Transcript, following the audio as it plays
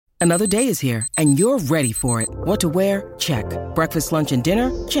Another day is here, and you're ready for it. What to wear? Check. Breakfast, lunch, and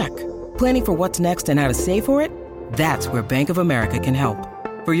dinner? Check. Planning for what's next and how to save for it? That's where Bank of America can help.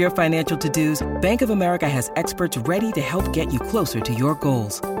 For your financial to-dos, Bank of America has experts ready to help get you closer to your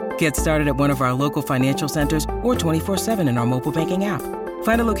goals. Get started at one of our local financial centers or 24/7 in our mobile banking app.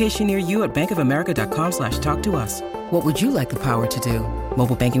 Find a location near you at bankofamerica.com/talktous. What would you like the power to do?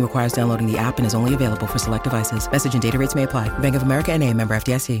 Mobile banking requires downloading the app and is only available for select devices. Message and data rates may apply. Bank of America N.A., member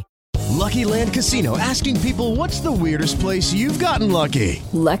FDIC. Lucky Land Casino, asking people, what's the weirdest place you've gotten lucky?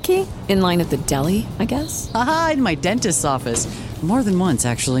 Lucky? In line at the deli, I guess? Aha, in my dentist's office. More than once,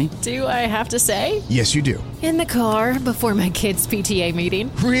 actually. Do I have to say? Yes, you do. In the car before my kids' PTA meeting.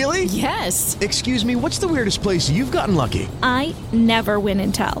 Really? Yes. Excuse me, what's the weirdest place you've gotten lucky? I never win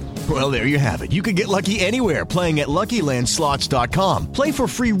and tell. Well, there you have it. You can get lucky anywhere, playing at LuckyLandSlots.com. Play for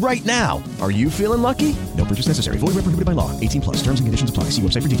free right now. Are you feeling lucky? No purchase necessary. Void where prohibited by law. 18+. Terms and conditions apply. See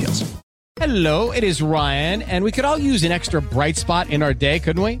website for details. Hello, it is Ryan, and we could all use an extra bright spot in our day,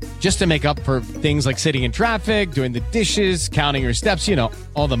 couldn't we? Just to make up for things like sitting in traffic, doing the dishes, counting your steps, you know,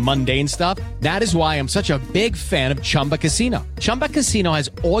 all the mundane stuff. That is why I'm such a big fan of Chumba Casino. Chumba Casino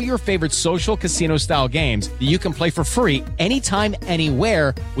has all your favorite social casino-style games that you can play for free anytime,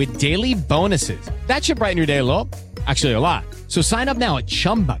 anywhere with daily bonuses. That should brighten your day a little. Actually, a lot. So sign up now at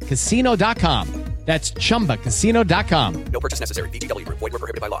ChumbaCasino.com. That's ChumbaCasino.com. No purchase necessary. VGW Group. Void where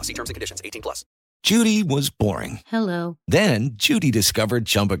prohibited by law. See terms and conditions. 18+. Judy was boring. Hello. Then Judy discovered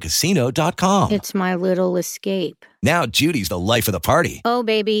ChumbaCasino.com. It's my little escape. Now Judy's the life of the party. Oh,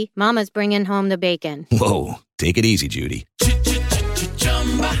 baby, mama's bringing home the bacon. Whoa, take it easy, Judy.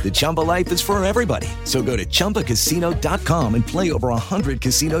 The Chumba life is for everybody. So go to ChumbaCasino.com and play over 100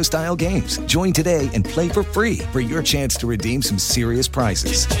 casino-style games. Join today and play for free for your chance to redeem some serious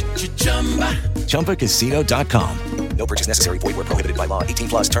prizes. ChumbaCasino.com. No purchase necessary. Void where prohibited by law.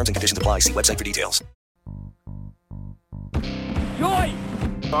 18+. Terms and conditions apply. See website for details. Yoy!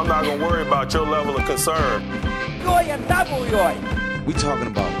 I'm not going to worry about your level of concern. Yoy and double yoy! We talking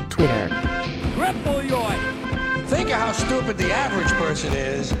about Twitter. Triple yoy! Think of how stupid the average person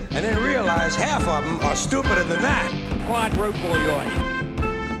is, and then realize half of them are stupider than that. Quadruple yoy.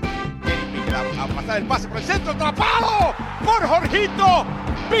 A pasar el pase por el centro, atrapado por Jorgito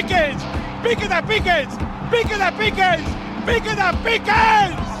Pickens. Pickens.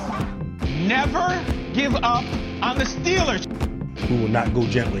 Never give up on the Steelers. We will not go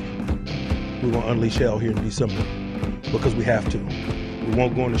gently. We're going to unleash hell here in December because we have to. We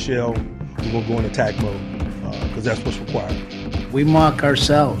won't go in the shell. We're going to go in attack mode. Because that's what's required. We mock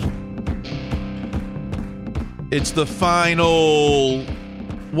ourselves. It's the final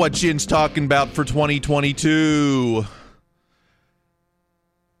What Yinz Talking About for 2022.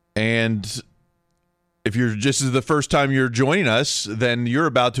 And if you're just as the first time you're joining us, then you're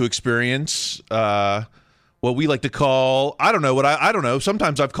about to experience what we like to call, I don't know.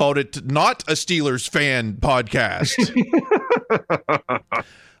 Sometimes I've called it not a Steelers fan podcast.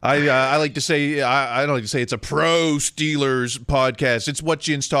 I like to say I don't like to say it's a pro Steelers podcast. It's What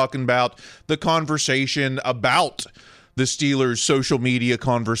Yinz Talking About, the conversation about the Steelers, social media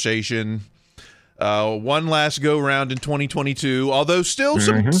conversation. One last go round in 2022, although still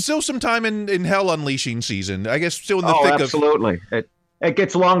some time in hell unleashing season. I guess still in the thick absolutely. It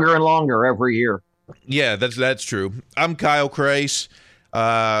gets longer and longer every year. Yeah, that's true. I'm Kyle Kreis,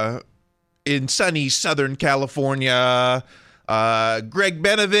 in sunny Southern California. Greg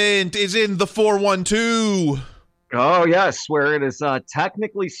Benevent is in the 412. Oh, yes, where it is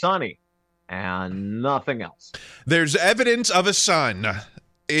technically sunny and nothing else. There's evidence of a sun.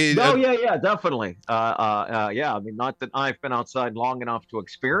 Yeah, definitely. I mean, not that I've been outside long enough to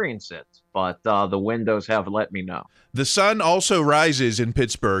experience it, but the windows have let me know. The sun also rises in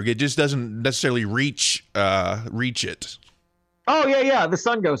Pittsburgh. It just doesn't necessarily reach it. Oh, yeah. The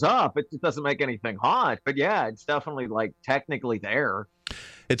sun goes up. It doesn't make anything hot. But, yeah, it's definitely, technically there.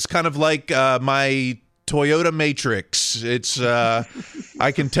 It's kind of like my Toyota Matrix. It's I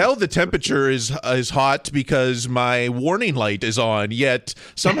can tell the temperature is hot because my warning light is on, yet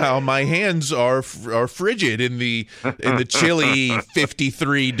somehow my hands are frigid in the chilly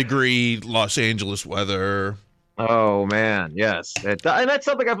 53-degree Los Angeles weather. Oh man, yes, and that's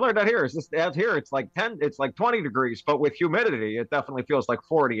something I've learned out here. Is just out here, it's like 20 degrees, but with humidity, it definitely feels like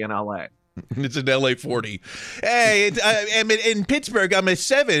 40 in LA. It's in LA 40. Hey, in Pittsburgh, I'm a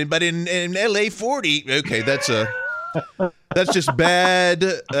 7, but in LA 40. Okay, that's just bad.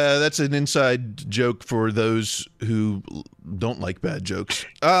 That's an inside joke for those who don't like bad jokes.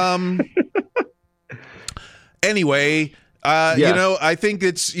 Anyway. I think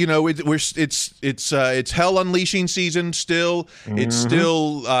it's it's hell unleashing season still. It's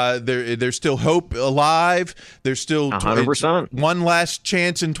still there's still hope alive. There's still 100% one last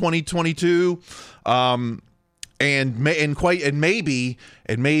chance in 2022. And maybe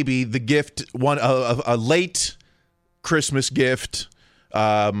the gift, a late Christmas gift,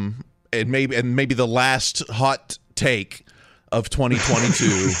 and maybe the last hot take of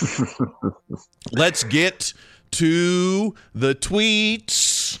 2022. Let's get to the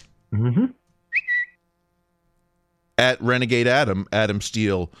tweets. At Renegade Adam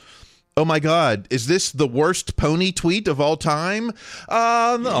Steele. Oh my God, is this the worst pony tweet of all time?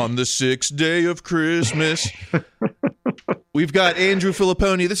 On the sixth day of Christmas. We've got Andrew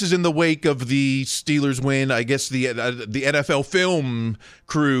Filipponi. This is in the wake of the Steelers win. I guess the NFL film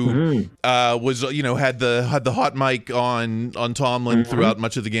crew was had the hot mic on Tomlin throughout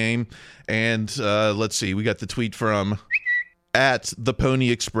much of the game. And let's see, we got the tweet from at the Pony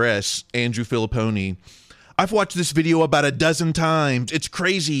Express, Andrew Filipponi. I've watched this video about a dozen times. It's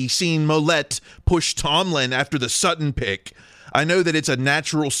crazy seeing Mollett push Tomlin after the Sutton pick. I know that it's a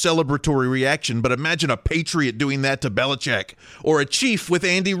natural celebratory reaction, but imagine a Patriot doing that to Belichick or a Chief with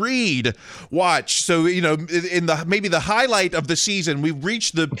Andy Reid. Watch. So, in maybe the highlight of the season, we've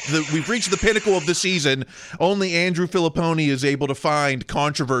reached the pinnacle of the season. Only Andrew Filipponi is able to find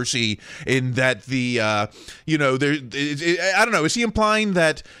controversy in that I don't know. Is he implying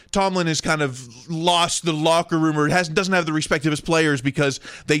that Tomlin has kind of lost the locker room or doesn't have the respect of his players because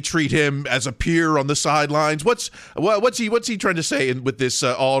they treat him as a peer on the sidelines? What's he trying to say with this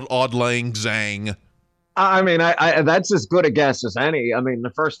Auld Lang Syne? I mean, that's as good a guess as any. I mean, the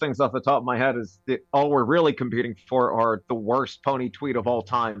first things off the top of my head is that all we're really competing for are the worst pony tweet of all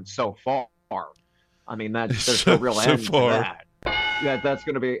time so far. I mean, there's no real end to that. Yeah, that's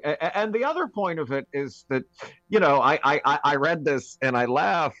going to be. And the other point of it is that, I read this and I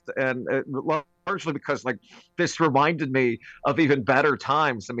laughed, and largely because this reminded me of even better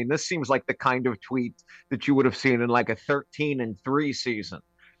times. I mean, this seems like the kind of tweet that you would have seen in a 13-3 season,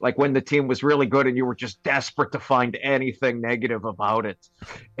 like when the team was really good and you were just desperate to find anything negative about it.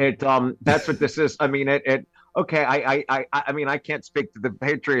 That's what this is. I mean, okay. I mean, I can't speak to the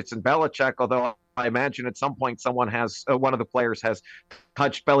Patriots and Belichick, although I imagine at some point someone one of the players has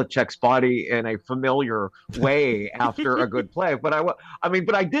touched Belichick's body in a familiar way after a good play. But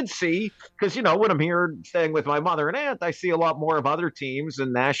I did see, because, when I'm here staying with my mother and aunt, I see a lot more of other teams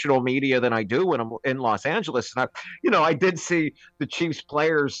and national media than I do when I'm in Los Angeles. And I did see the Chiefs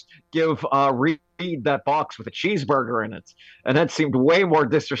players give Reed that box with a cheeseburger in it. And that seemed way more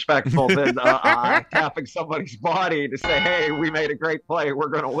disrespectful than tapping somebody's body to say, hey, we made a great play, we're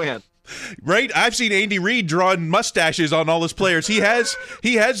going to win. Right, I've seen Andy Reid drawing mustaches on all his players. He has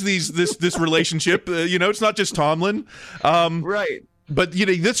this relationship. It's not just Tomlin. Right. But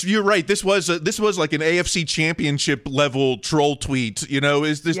you're right. This was like an AFC Championship level troll tweet.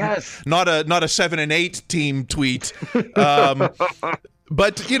 Is this not a 7-8 team tweet?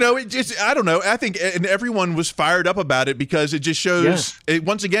 But, it just, I don't know. I think and everyone was fired up about it because it just shows,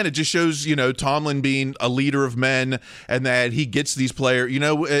 once again, it just shows, Tomlin being a leader of men and that he gets these players,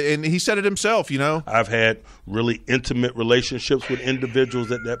 and he said it himself, I've had really intimate relationships with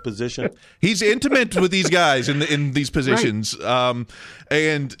individuals at that position. He's intimate with these guys in these positions. Right.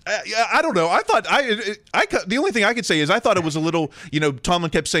 And I don't know. I thought the only thing I could say is I thought it was a little,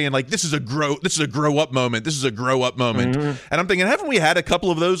 Tomlin kept saying this is a grow up moment. This is a grow up moment. And I'm thinking, haven't we had a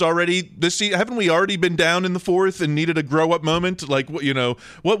couple of those already this season? Haven't we already been down in the fourth and needed a grow up moment?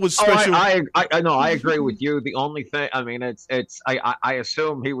 What was special? I know. I agree with you. The only thing, I mean, I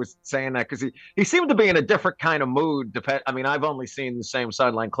assume he was saying that because he seemed to be in a different kind of mood. I mean, I've only seen the same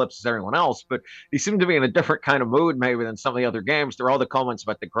sideline clips as everyone else, but he seemed to be in a different kind of mood maybe than some of the other games. There were all the comments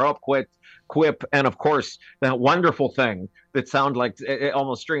about the grow up quip, and of course that wonderful thing that sound like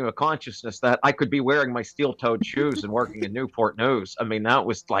almost stream of consciousness that I could be wearing my steel-toed shoes and working in Newport News. I mean, that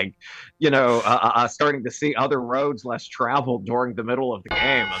was starting to see other roads less traveled during the middle of the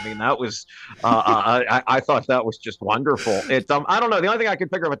game. I mean, that was I thought that was just wonderful. I don't know. The only thing I can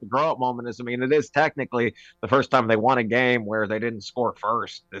figure about the grow-up moment is, I mean, it is technically the first time they won a game where they didn't score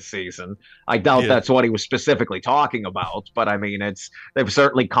first this season. I doubt that's what he was specifically talking about, but I mean, they've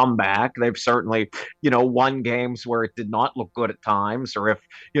certainly come back. They've certainly, won games where it did not look look good at times, or if,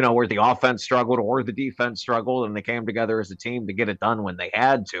 where the offense struggled or the defense struggled and they came together as a team to get it done when they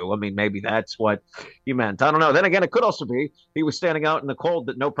had to. I mean, maybe that's what he meant. I don't know. Then again, it could also be he was standing out in the cold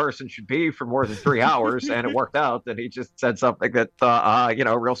that no person should be for more than 3 hours, and it worked out that he just said something that,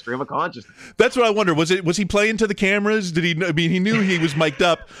 real stream of consciousness. That's what I wonder. Was he playing to the cameras? Did he? I mean, he knew he was mic'd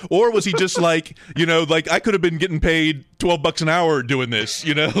up, or was he just like, I could have been getting paid $12 an hour doing this,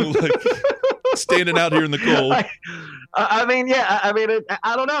 like standing out here in the cold. I don't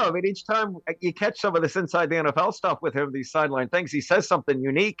know. I mean, each time you catch some of this inside the NFL stuff with him, these sideline things, he says something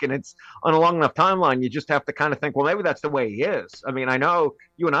unique, and it's on a long enough timeline. You just have to kind of think, well, maybe that's the way he is. I mean, I know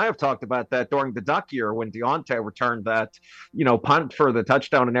you and I have talked about that during the Duck year when Deontay returned that, punt for the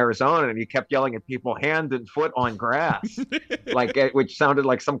touchdown in Arizona, and he kept yelling at people hand and foot on grass, which sounded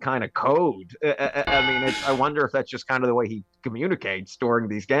like some kind of code. I wonder if that's just kind of the way he communicates during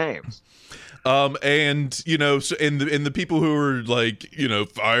these games. And the people who are like,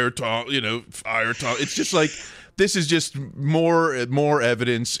 fire Tom, it's just like, this is just more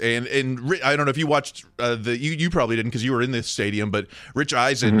evidence. And I don't know if you watched you probably didn't because you were in this stadium, but Rich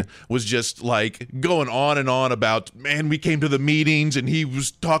Eisen was just like going on and on about, man, we came to the meetings and he was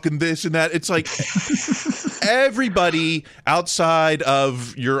talking this and that. It's like everybody outside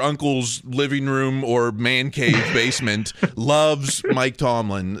of your uncle's living room or man cave basement loves Mike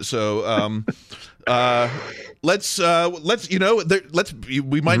Tomlin. So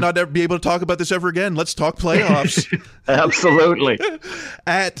we might not ever be able to talk about this ever again. Let's talk playoffs. Absolutely.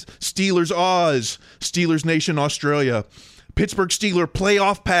 At Steelers Oz, Steelers Nation Australia, Pittsburgh Steeler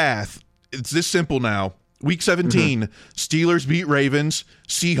playoff path. It's this simple now. Week 17, Steelers beat Ravens,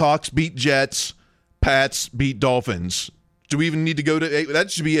 Seahawks beat Jets, Pats beat Dolphins. Do we even need to go to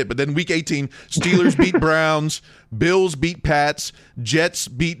that? Should be it. But then week 18, Steelers beat Browns, Bills beat Pats, Jets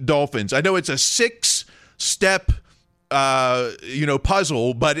beat Dolphins. I know it's a 6-step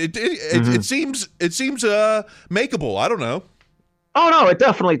puzzle, but it seems makeable. I don't know. Oh no, it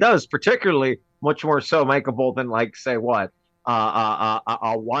definitely does. Particularly much more so makeable than like say what a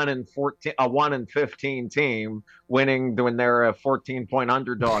 1-15 team winning when they're a 14-point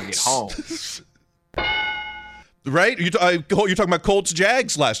underdog at home. Right? You're talking about Colts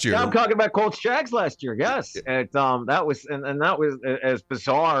Jags last year. Yeah, I'm talking about Colts Jags last year. Yes, that was as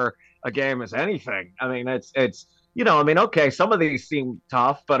bizarre a game as anything. I mean, it's okay, some of these seem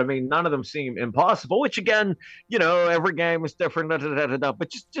tough, but I mean, none of them seem impossible. Which again, every game is different.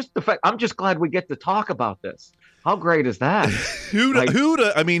 But just the fact, I'm just glad we get to talk about this. How great is that? Who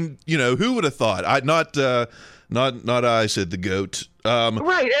would have thought? Not I said the GOAT.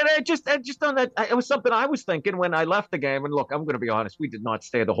 Right, and I just on that, it was something I was thinking when I left the game. And look, I'm going to be honest, we did not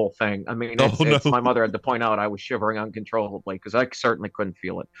stay the whole thing. I mean, my mother had to point out I was shivering uncontrollably because I certainly couldn't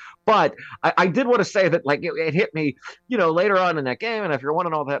feel it. But I did want to say that, like, it hit me, later on in that game. And if you're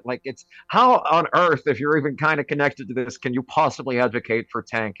wanting all that, like, it's how on earth, if you're even kind of connected to this, can you possibly advocate for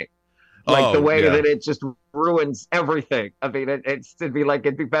tanking? Like the way that it just ruins everything. I mean,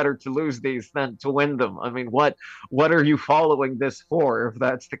 it'd be better to lose these than to win them. I mean, what are you following this for if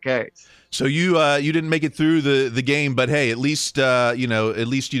that's the case? So you didn't make it through the game, but hey, at least you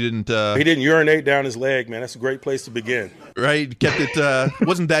didn't. He didn't urinate down his leg, man. That's a great place to begin. Right, kept it.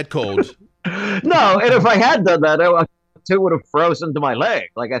 Wasn't that cold? No, and if I had done that, I would have frozen to my leg.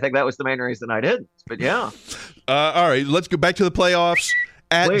 Like I think that was the main reason I didn't. But yeah. All right, let's go back to the playoffs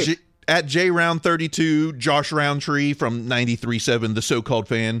at J Round 32, Josh Roundtree from 93.7, the so-called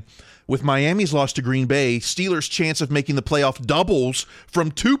fan. With Miami's loss to Green Bay, Steelers' chance of making the playoff doubles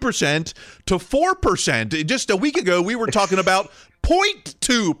from 2% to 4%. Just a week ago, we were talking about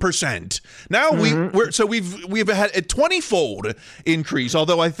 0.2%. Now we've had a 20-fold increase.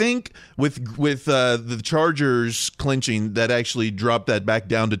 Although I think with the Chargers clinching, that actually dropped that back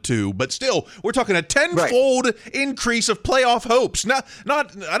down to 2. But still, we're talking a 10-fold increase of playoff hopes. Not.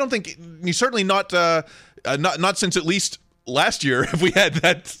 I don't think certainly not since at least last year. If we had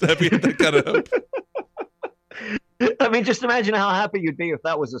that kind of hope. I mean, just imagine how happy you'd be if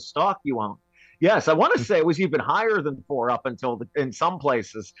that was a stock you owned. Yes, I want to say it was even higher than 4 up in some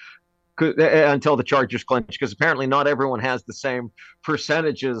places until the Chargers clinched, because apparently not everyone has the same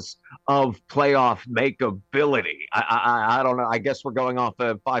percentages of playoff makeability. I don't know. I guess we're going off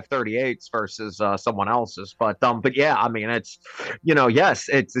of 538s versus someone else's, but yeah, I mean, it's yes,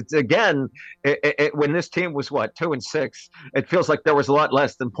 it's again, when this team was 2-6, it feels like there was a lot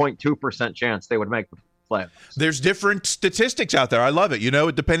less than 0.2% chance they would make the playoffs. There's different statistics out there. I love it.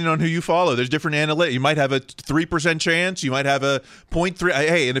 Depending on who you follow, there's different analytics. You might have a 3% chance. You might have a 0.3.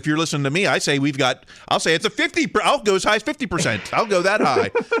 Hey, and if you're listening to me, I'll say it's a 50. I'll go as high as 50%. I'll go that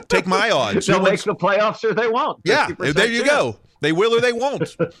high. Take my odds. They'll make the playoffs or they won't. Yeah, there you go. They will or they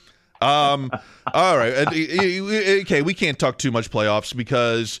won't. All right. Okay, we can't talk too much playoffs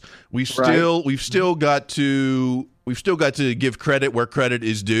because we've still got to give credit where credit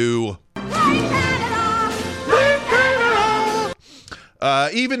is due.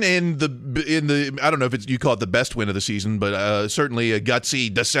 Even in the I don't know if you call it the best win of the season, but certainly a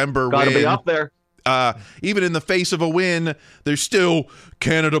gutsy December win. Got to be up there. Even in the face of a win, there's still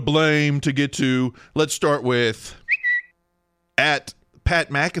Canada blame to get to. Let's start with at Pat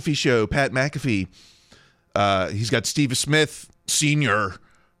McAfee show. Pat McAfee, he's got Steve Smith Sr.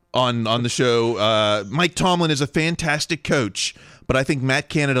 on the show. Mike Tomlin is a fantastic coach, but I think Matt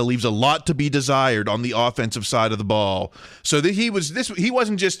Canada leaves a lot to be desired on the offensive side of the ball. So that he was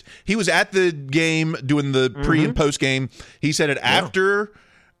at the game doing the pre and post game. He said it after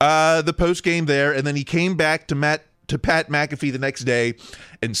the post game there, and then he came back to Pat McAfee the next day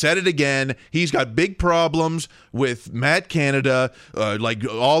and said it again. He's got big problems with Matt Canada, like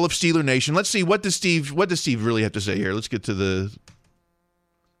all of Steeler Nation. Let's see, what does Steve really have to say here? Let's get to the.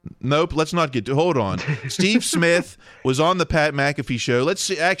 Nope, let's not get to. Hold on. Steve Smith was on the Pat McAfee show. Let's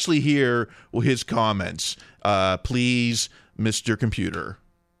actually hear his comments. Please, Mr. Computer.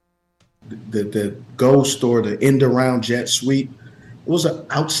 The goal store, the end around jet sweep, it was an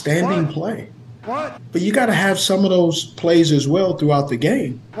outstanding play. What? But you got to have some of those plays as well throughout the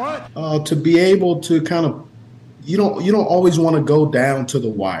game. What? To be able to kind of, you don't always want to go down to the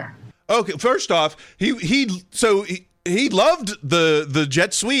wire. Okay, first off, he loved the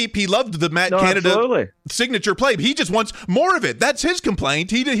jet sweep. He loved the Matt Canada signature play. He just wants more of it. That's his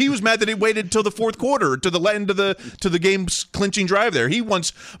complaint. He was mad that he waited until the fourth quarter, to the end of the game's clinching drive there. He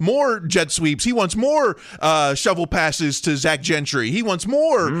wants more jet sweeps. He wants more shovel passes to Zach Gentry. He wants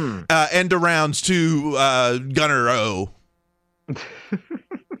more end arounds to Gunnar O.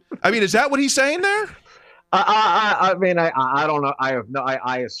 I mean, is that what he's saying there? I mean, I don't know.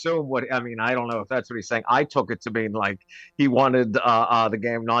 I assume I don't know if that's what he's saying. I took it to mean like he wanted the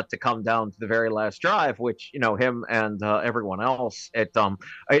game not to come down to the very last drive, which, him and everyone else, it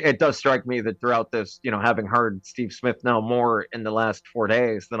does strike me that throughout this, having heard Steve Smith now more in the last 4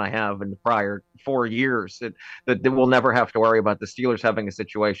 days than I have in the prior 4 years, that we'll never have to worry about the Steelers having a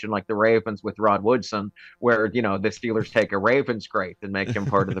situation like the Ravens with Rod Woodson, where, the Steelers take a Ravens great and make him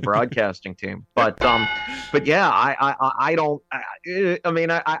part of the broadcasting team. But yeah, I don't.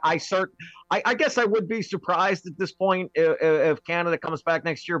 I guess I would be surprised at this point if Canada comes back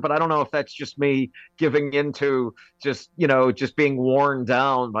next year. But I don't know if that's just me giving into just being worn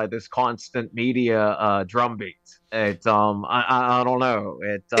down by this constant media drumbeat. I don't know.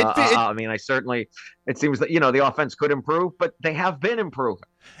 It seems that the offense could improve, but they have been improving.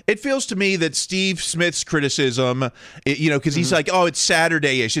 It feels to me that Steve Smith's criticism, because he's like, oh, it's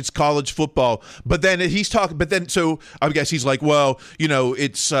Saturday-ish, it's college football. But then so I guess he's like, well,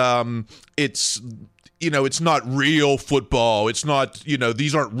 it's not real football. It's not,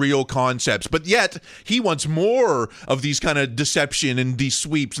 these aren't real concepts. But yet he wants more of these kind of deception and these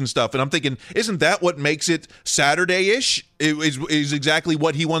sweeps and stuff. And I'm thinking, isn't that what makes it Saturday-ish? Is exactly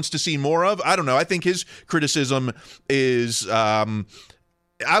what he wants to see more of? I don't know. I think his criticism is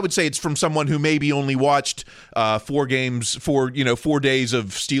I would say it's from someone who maybe only watched 4 days of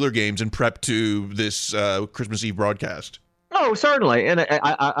Steeler games and prep to this Christmas Eve broadcast. Oh, certainly. And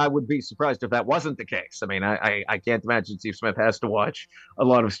I would be surprised if that wasn't the case. I mean, I can't imagine Steve Smith has to watch a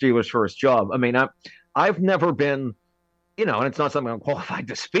lot of Steelers for his job. I mean, I've never been, and it's not something I'm qualified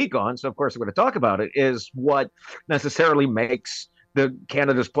to speak on, so of course I'm going to talk about it, is what necessarily makes the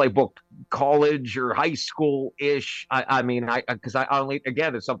Canada's playbook college or high school-ish. Because I only,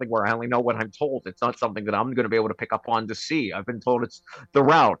 again, it's something where I only know what I'm told. It's not something that I'm going to be able to pick up on to see. I've been told it's the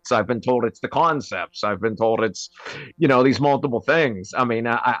routes. I've been told it's the concepts. I've been told it's, these multiple things. I mean,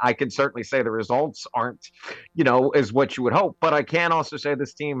 I can certainly say the results aren't, as what you would hope, but I can also say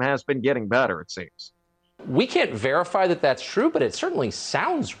this team has been getting better, it seems. We can't verify that that's true, but it certainly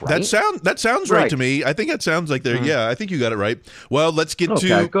sounds right. That sounds right to me. I think that sounds like they're. Yeah, I think you got it right. Well, let's get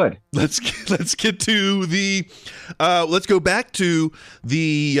to good. Let's get to the. Let's go back to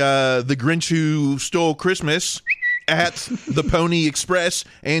the Grinch who stole Christmas at the Pony Express.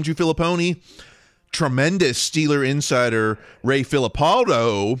 Andrew Filipponi, tremendous Steeler insider Ray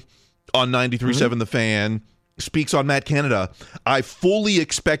Filipaldo on 93.7 The Fan. Speaks on Matt Canada. I fully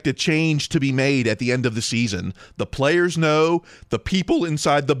expect a change to be made at the end of the season. The players know, the people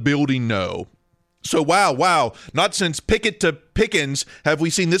inside the building know. So, wow. Not since Pickett to Pickens have we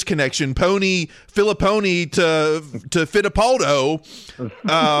seen this connection. Filipponi to Fittipaldo.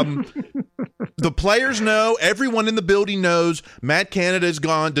 The players know. Everyone in the building knows. Matt Canada is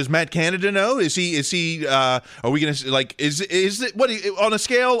gone. Does Matt Canada know? Is he? Are we going to like? Is it what on a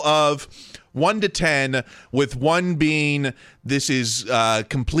scale of 1 to 10, with 1 being this is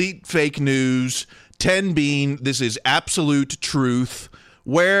complete fake news, 10 being this is absolute truth?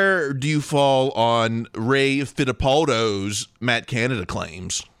 Where do you fall on Ray Fittipaldo's Matt Canada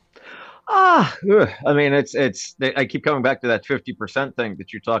claims? I mean, I keep coming back to that 50% thing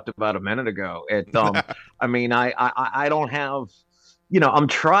that you talked about a minute ago. I mean, I don't have, I'm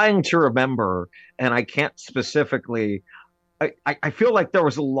trying to remember, and I can't specifically. I feel like there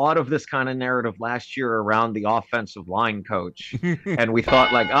was a lot of this kind of narrative last year around the offensive line coach, and we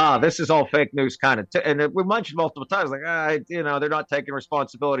thought like, this is all fake news kind of, and we mentioned multiple times like, they're not taking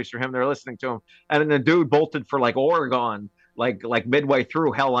responsibilities for him, they're listening to him, and then the dude bolted for like Oregon, like midway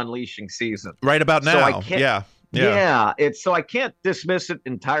through hell unleashing season, right about now. So I can't, so I can't dismiss it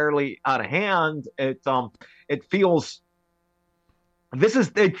entirely out of hand. It feels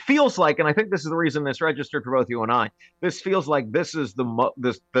like, and I think this is the reason this registered for both you and I. This feels like this is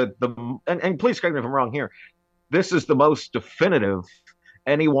and please correct me if I'm wrong here. This is the most definitive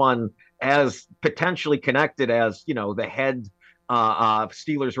anyone as potentially connected as the head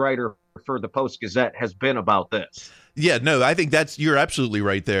Steelers writer for the Post-Gazette has been about this. Yeah, no, I think you're absolutely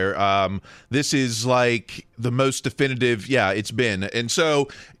right there. This is like the most definitive. Yeah, it's been, and so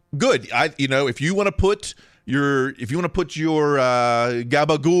good. If you want to put your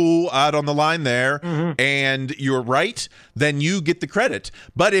gabagool out on the line there, and you're right, then you get the credit.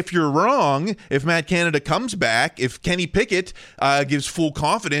 But if you're wrong, if Matt Canada comes back, if Kenny Pickett gives full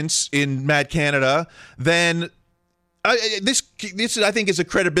confidence in Matt Canada, then this I think is a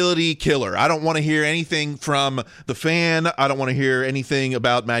credibility killer. I don't want to hear anything from the fan. I don't want to hear anything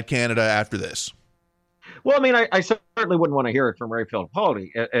about Matt Canada after this. Well, I mean, I certainly wouldn't want to hear it from Ray Fittipaldi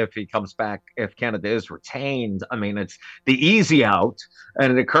if he comes back, if Canada is retained. I mean, it's the easy out.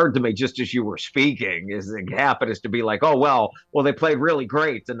 And it occurred to me just as you were speaking, is the gap is to be like, oh, well, they played really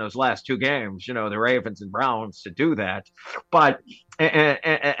great in those last 2 games, the Ravens and Browns to do that. But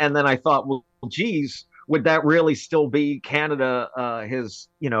and then I thought, well, geez, would that really still be Canada, his,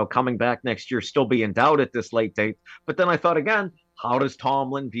 coming back next year, still be in doubt at this late date? But then I thought again, how does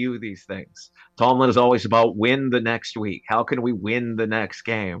Tomlin view these things? Tomlin is always about win the next week. How can we win the next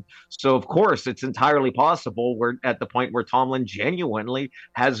game? So, of course, it's entirely possible we're at the point where Tomlin genuinely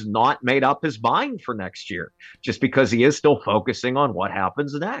has not made up his mind for next year, just because he is still focusing on what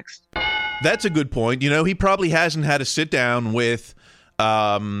happens next. That's a good point. He probably hasn't had a sit down with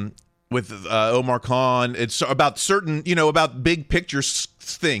Omar Khan. It's about certain, about big picture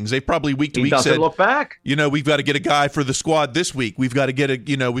things. They probably week to week said, look back. We've got to get a guy for the squad this week. We've got to get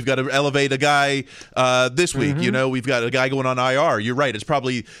we've got to elevate a guy this week. We've got a guy going on IR. You're right. It's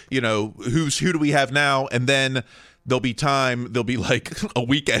probably, who do we have now? And then there'll be like a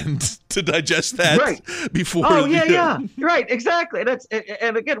weekend to digest that before. Oh, yeah. You're right. Exactly.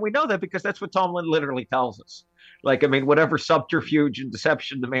 And again, we know that because that's what Tomlin literally tells us. Like, I mean, whatever subterfuge and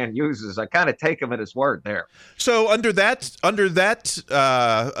deception the man uses, I kind of take him at his word there. So under that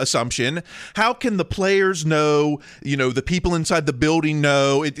assumption, how can the players know, the people inside the building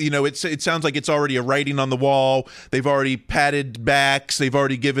know? It sounds like it's already a writing on the wall. They've already padded backs. They've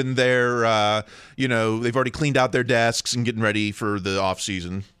already given their, they've already cleaned out their desks and getting ready for the off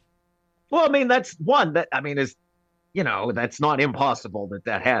season. Well, I mean, that's one that, is, that's not impossible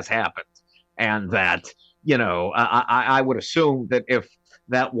that has happened. And that, I would assume that if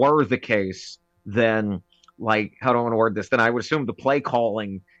that were the case, then, like, how do I want to word this? Then I would assume the play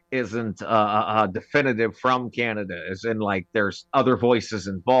calling isn't definitive from Canada, as in, like, there's other voices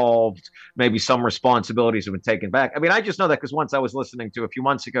involved, maybe some responsibilities have been taken back. I mean, I just know that because once I was listening to a few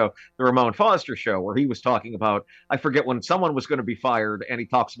months ago the Ramon Foster show where he was talking about, I forget when someone was going to be fired, and he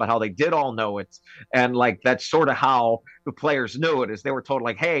talks about how they did all know it, and like that's sort of how the players knew it, is they were told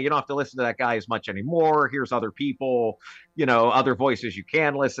like, hey, you don't have to listen to that guy as much anymore, here's other people, other voices you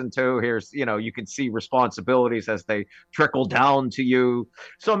can listen to, here's, you can see responsibilities as they trickle down to you.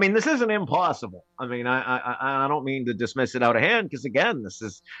 So I mean, this isn't impossible. I mean, I don't mean to dismiss it out of hand, because again, this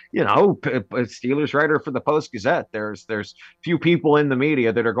is, a Steelers writer for the Post-Gazette. There's few people in the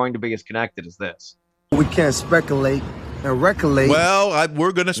media that are going to be as connected as this. We can't speculate and recollate. Well,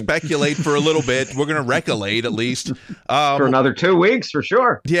 we're going to speculate for a little bit. We're going to recollate at least for another 2 weeks for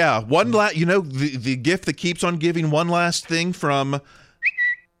sure. Yeah, one last, the gift that keeps on giving. One last thing from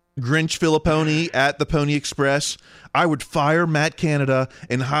Grinch Filipponi at the Pony Express. I would fire Matt Canada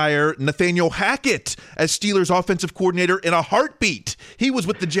and hire Nathaniel Hackett as Steelers offensive coordinator in a heartbeat. He was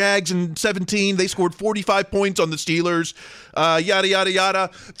with the Jags in 2017. They scored 45 points on the Steelers. Yada, yada,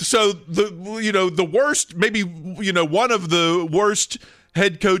 yada. So the worst, maybe, one of the worst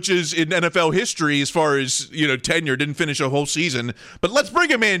head coaches in NFL history as far as, tenure, didn't finish a whole season. But let's bring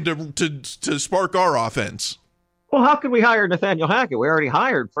him in to spark our offense. Well, how can we hire Nathaniel Hackett? We already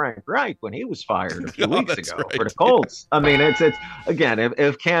hired Frank Reich when he was fired a few weeks ago for the Colts. I mean, it's again,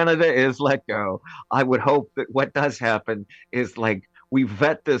 if Canada is let go, I would hope that what does happen is like we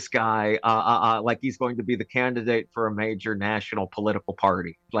vet this guy like he's going to be the candidate for a major national political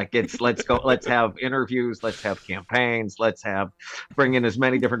party. Like let's have interviews, let's have campaigns, bring in as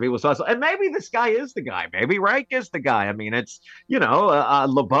many different people as possible. And maybe this guy is the guy. Maybe Reich is the guy. I mean, it's,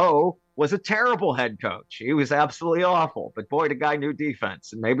 LeBeau was a terrible head coach. He was absolutely awful, but boy, the guy knew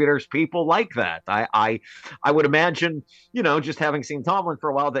defense. And maybe there's people like that. I would imagine, just having seen Tomlin for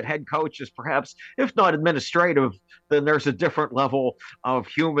a while, that head coach is perhaps, if not administrative, then there's a different level of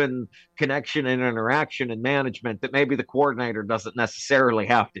human connection and interaction and management that maybe the coordinator doesn't necessarily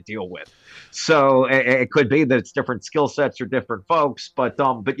have to deal with. So it could be that it's different skill sets or different folks. But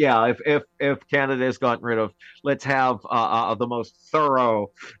yeah, if Canada is gotten rid of, let's have the most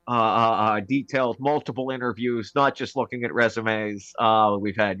thorough, detailed, multiple interviews, not just looking at resumes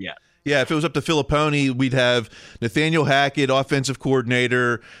we've had yet. Yeah, if it was up to Filipponi, we'd have Nathaniel Hackett, offensive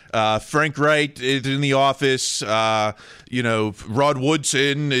coordinator, Frank Wright is in the office, Rod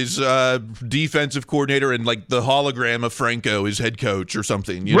Woodson is defensive coordinator, and like the hologram of Franco is head coach or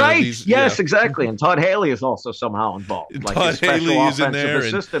something. Exactly. And Todd Haley is also somehow involved. Like Todd Haley is in there.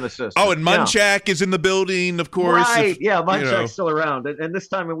 Assistant. Oh, and Munchak is in the building, of course. Right, Munchak's still around. And this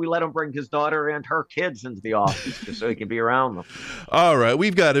time we let him bring his daughter and her kids into the office just so he can be around them. All right,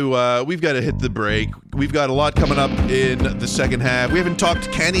 we've got to hit the break. We've got a lot coming up in the second half. We haven't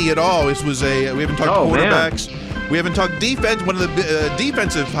talked Kenny at all. We haven't talked quarterbacks. Man. We haven't talked defense. One of the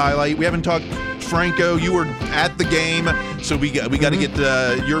defensive highlight. We haven't talked Franco. You were at the game, so we got to get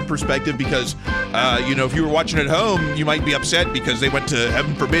your perspective because if you were watching at home, you might be upset because they went to,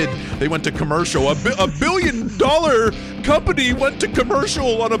 heaven forbid, they went to commercial. A $1 billion company went to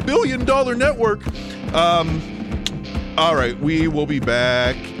commercial on a $1 billion network. All right, we will be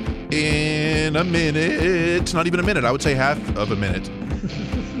back in a minute. Not even a minute. I would say half of a minute.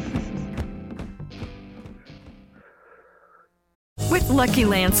 With Lucky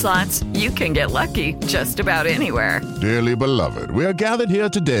Land Slots, you can get lucky just about anywhere. Dearly beloved, we are gathered here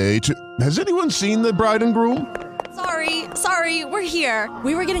today to... Has anyone seen the bride and groom? Sorry, we're here.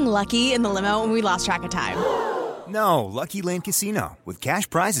 We were getting lucky in the limo and we lost track of time. No, Lucky Land Casino, with cash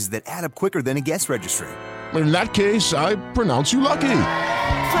prizes that add up quicker than a guest registry. In that case, I pronounce you lucky.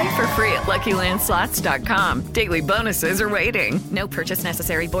 Play for free at LuckyLandSlots.com. Daily bonuses are waiting. No purchase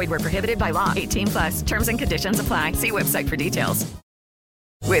necessary. Void where prohibited by law. 18+. Terms and conditions apply. See website for details.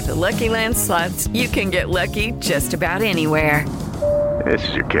 With Lucky Land Slots, you can get lucky just about anywhere. This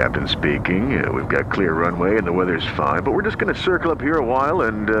is your captain speaking. We've got clear runway and the weather's fine, but we're just going to circle up here a while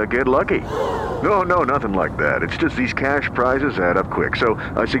and get lucky. No, nothing like that. It's just these cash prizes add up quick. So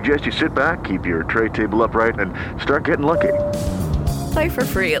I suggest you sit back, keep your tray table upright, and start getting lucky. Play for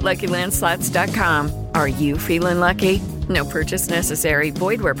free at LuckyLandSlots.com. Are you feeling lucky? No purchase necessary.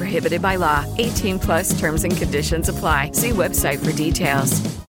 Void where prohibited by law. 18+ terms and conditions apply. See website for details.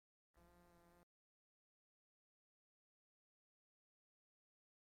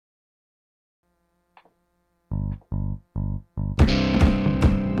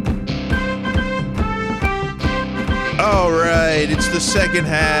 All right, it's the second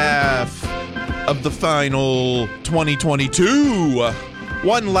half of the final 2022.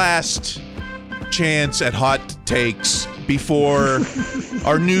 One last chance at hot takes before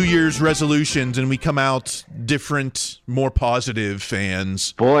our New Year's resolutions, and we come out different, more positive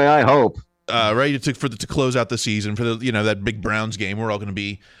fans. Boy, I hope. Right, to close out the season for the that big Browns game. We're all going to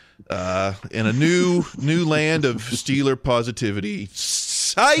be in a new land of Steeler positivity.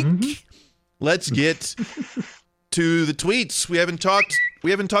 Psych. Let's get to the tweets. We haven't talked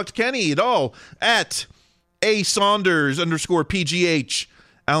Kenny at all. At @Saunders_PGH,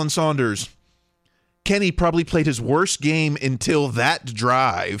 Alan Saunders. Kenny probably played his worst game until that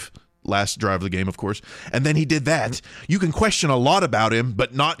drive. Last drive of the game, of course. And then he did that. You can question a lot about him,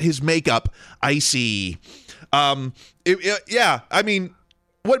 but not his makeup. I see. I mean,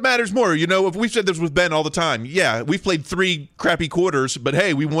 what matters more? If we've said this with Ben all the time. Yeah, we've played 3 crappy quarters, but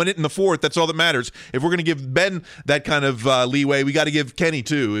hey, we won it in the 4th. That's all that matters. If we're going to give Ben that kind of leeway, we got to give Kenny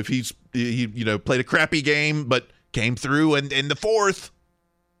too. If he played a crappy game, but came through and in the 4th.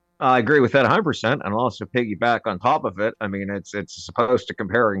 I agree with that 100%, and I'll also piggyback on top of it. I mean, it's supposed to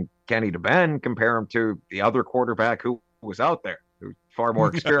comparing Kenny to Ben, compare him to the other quarterback who was out there, who's far more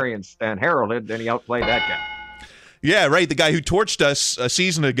experienced and heralded, and he outplayed that guy. Yeah, right. The guy who torched us a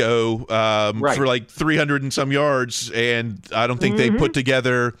season ago for like 300 and some yards, and I don't think they put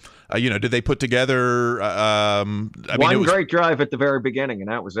together. Did they put together? One great drive at the very beginning,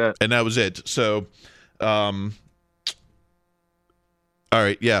 and that was it. So, all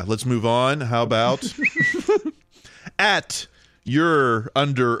right, yeah, let's move on. How about at you're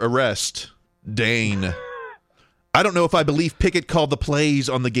under arrest, Dane? I don't know if I believe Pickett called the plays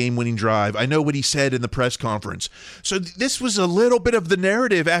on the game-winning drive. I know what he said in the press conference. So this was a little bit of the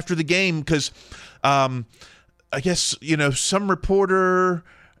narrative after the game because I guess, some reporter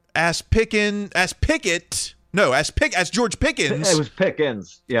asked George Pickens. It was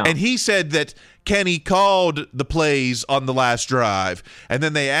Pickens, yeah. And he said that Kenny called the plays on the last drive. And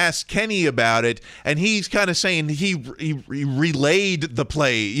then they asked Kenny about it, and he's kind of saying he relayed the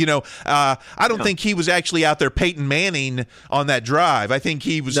play. I don't think he was actually out there Peyton Manning on that drive. I think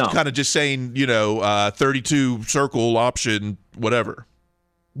he was kind of just saying, 32 circle option, whatever.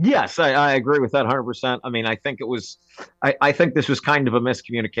 Yes, I agree with that 100%. I mean, I think I think this was kind of a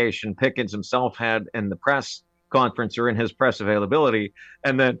miscommunication Pickens himself had in the press conference or in his press availability,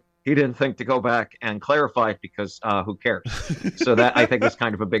 and then he didn't think to go back and clarify it because who cares? So that I think is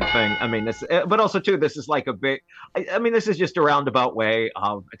kind of a big thing. I mean, but also too, this is like a big. I mean, this is just a roundabout way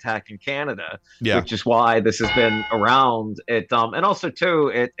of attacking Canada, which is why this has been around. And also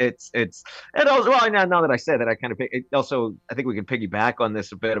too, it's also now that I say that, I kind of I think we can piggyback on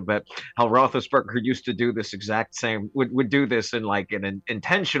this a bit about how Roethlisberger used to do this exact same would do this in like an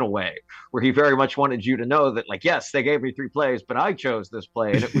intentional way where he very much wanted you to know that like yes, they gave me 3 plays, but I chose this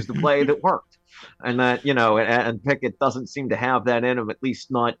play and it was the play that worked, and that and Pickett doesn't seem to have that in him, at least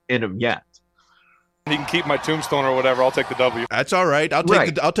not in him yet. He can keep my tombstone or whatever. I'll take the W. That's all right.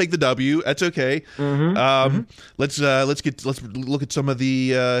 I'll take the W. That's okay. Let's look at some of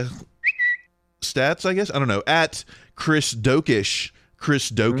the stats. I guess I don't know. At Chris Dokish.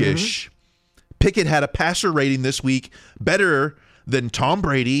 Pickett had a passer rating this week better than Tom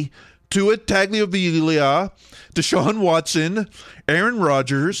Brady, Tua Tagovailoa, Deshaun Watson, Aaron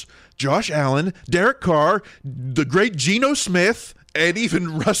Rodgers, Josh Allen, Derek Carr, the great Geno Smith, and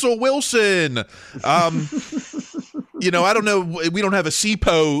even Russell Wilson. I don't know. We don't have a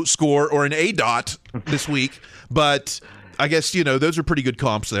CPO score or an ADOT this week, but I guess, those are pretty good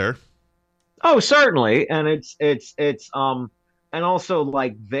comps there. Oh, certainly. And and also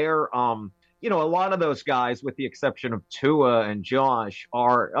like they're, a lot of those guys, with the exception of Tua and Josh,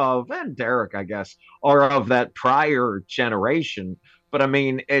 and Derek, I guess, are of that prior generation. But I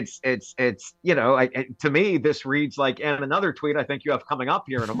mean, it's to me, this reads like, and another tweet I think you have coming up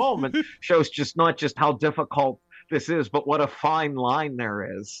here in a moment shows not just how difficult this is, but what a fine line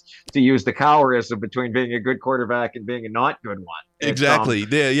there is, to use the Cowherism, between being a good quarterback and being a not good one. Exactly.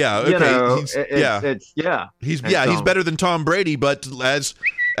 Okay. He's better than Tom Brady, but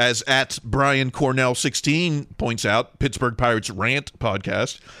as at Brian Cornell 16 points out, Pittsburgh Pirates Rant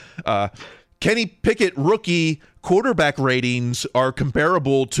podcast, Kenny Pickett rookie quarterback ratings are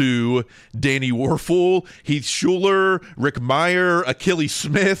comparable to Danny Werfel, Heath Schuler, Rick Meyer, Achilles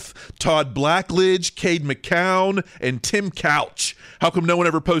Smith, Todd Blackledge, Cade McCown, and Tim Couch. How come no one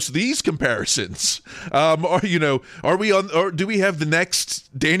ever posts these comparisons? Are we on, or do we have the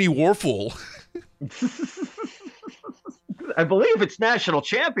next Danny Werfel? I believe it's national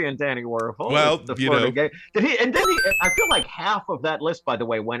champion Danny Werfel. Well, game. Did he? I feel like half of that list, by the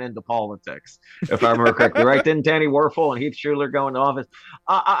way, went into politics, if I remember correctly. Right? Didn't Danny Werfel and Heath Schuler go into office?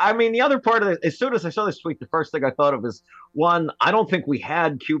 I mean, the other part of it, as soon as I saw this tweet, the first thing I thought of is, one, I don't think we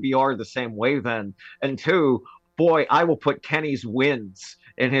had QBR the same way then, and two, boy, I will put Kenny's wins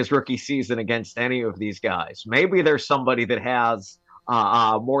in his rookie season against any of these guys. Maybe there's somebody that has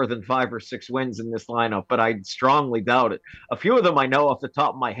more than 5 or 6 wins in this lineup, but I strongly doubt it. A few of them I know off the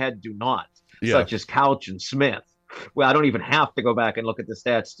top of my head do not, such as Couch and Smith. Well, I don't even have to go back and look at the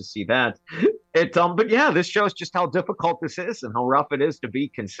stats to see that. But yeah, this shows just how difficult this is and how rough it is to be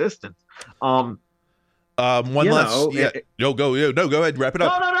consistent. Go ahead, wrap it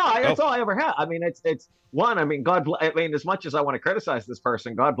up. No, that's all I ever had. I mean, it's one. I mean, as much as I want to criticize this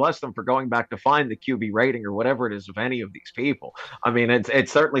person, God bless them for going back to find the QB rating or whatever it is of any of these people. I mean,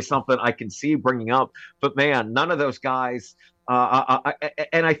 it's certainly something I can see bringing up, but man, none of those guys.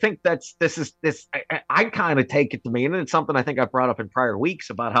 And I think I kind of take it to mean, and it's something I think I've brought up in prior weeks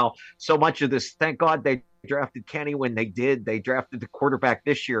about how so much of this, thank God they drafted Kenny when they did. They drafted the quarterback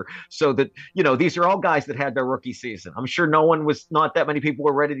this year. So that, these are all guys that had their rookie season. I'm sure not that many people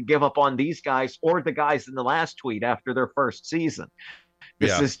were ready to give up on these guys or the guys in the last tweet after their first season.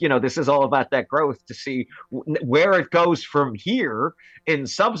 This is all about that growth to see where it goes from here in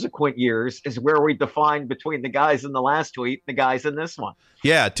subsequent years is where we define between the guys in the last tweet and the guys in this one.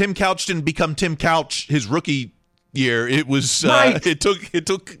 Yeah, Tim Couch didn't become Tim Couch his rookie year. It was right. It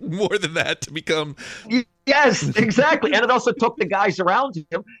took more than that to become. Yes, exactly. And it also took the guys around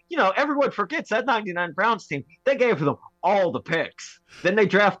him. Everyone forgets that 99 Browns team, they gave them all the picks. Then they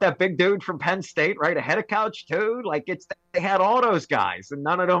draft that big dude from Penn State right ahead of Couch too. They had all those guys, and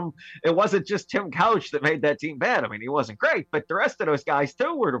none of them. It wasn't just Tim Couch that made that team bad. I mean, he wasn't great, but the rest of those guys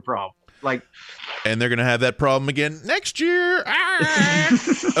too were the problem. And they're going to have that problem again next year.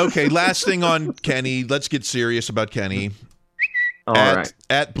 Okay, last thing on Kenny. Let's get serious about Kenny. All right.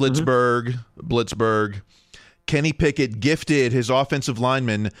 At Blitzberg, Kenny Pickett gifted his offensive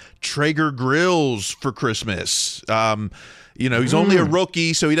lineman Traeger grills for Christmas. He's only a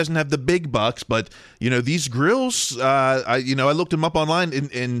rookie, so he doesn't have the big bucks. But these grills, I looked them up online,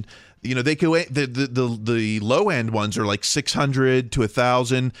 and they go the low end ones are like $600 to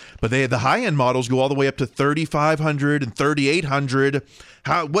 $1,000, but the high end models go all the way up to $3,500 and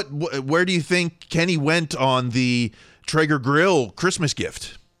 $3,800. Where do you think Kenny went on the Traeger grill Christmas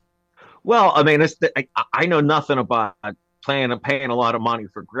gift? Well, I mean, I know nothing about paying a lot of money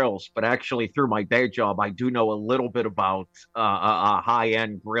for grills, but actually through my day job, I do know a little bit about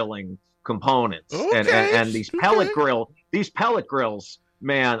high-end grilling components. Okay. And these pellet grills,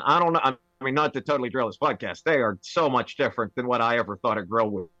 man, I don't know. I mean, not to totally drill this podcast, they are so much different than what I ever thought a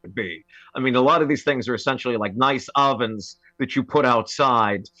grill would be. I mean, a lot of these things are essentially like nice ovens that you put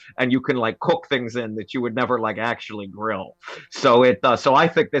outside, and you can cook things in that you would never actually grill. So so I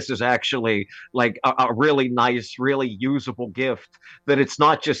think this is actually a really nice, really usable gift. That it's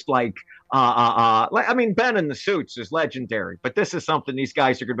not just Ben in the suits is legendary, but this is something these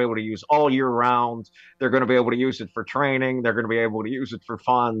guys are going to be able to use all year round. They're going to be able to use it for training. They're going to be able to use it for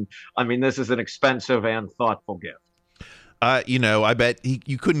fun. I mean, this is an expensive and thoughtful gift. I bet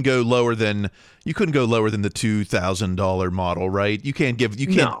you couldn't go lower than the $2,000 model, right? You can't gift the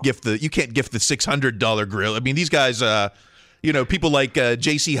 $600 grill. I mean, these guys, people like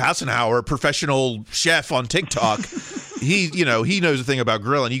J.C. Hassenauer, professional chef on TikTok, he knows a thing about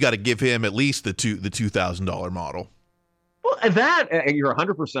grilling. You got to give him at least the $2,000 model. Well, and you're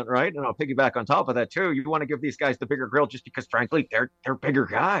 100% right, and I'll piggyback on top of that too. You want to give these guys the bigger grill just because, frankly, they're bigger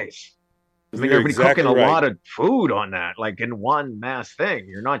guys. I mean, everybody cooking a lot of food on that, in one mass thing.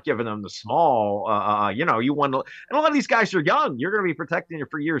 You're not giving them the small, you want to, and a lot of these guys are young. You're going to be protecting it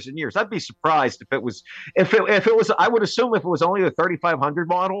for years and years. I'd be surprised if it was, I would assume if it was only the 3,500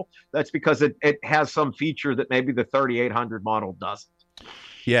 model, that's because it has some feature that maybe the 3,800 model doesn't.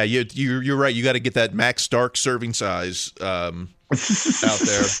 Yeah, you're right. You got to get that Max Stark serving size out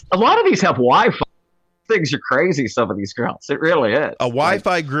there. A lot of these have Wi-Fi. Things are crazy. Some of these grills, it really is. A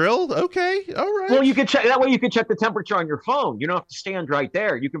Wi-Fi grill, okay, all right. Well, you can check that way. You can check the temperature on your phone. You don't have to stand right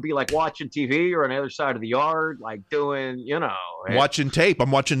there. You can be watching TV or on the other side of the yard, doing, watching tape.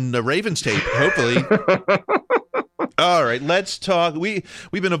 I'm watching the Ravens tape. Hopefully. All right, let's talk. We've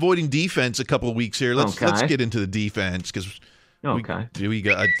been avoiding defense a couple of weeks here. Let's get into the defense because we got.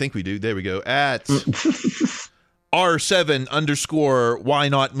 I think we do. There we go. At R7_ why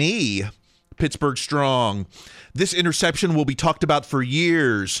not me? Pittsburgh Strong. This interception will be talked about for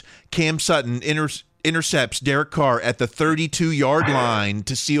years. Cam Sutton intercepts Derek Carr at the 32-yard line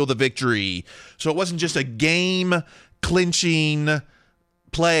to seal the victory. So it wasn't just a game-clinching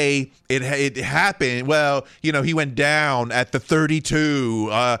play. It happened. Well, he went down at the 32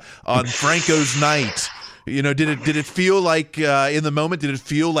 on Franco's night. Did it feel like in the moment? Did it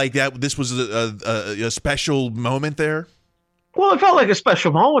feel like that this was a special moment there? Well, it felt like a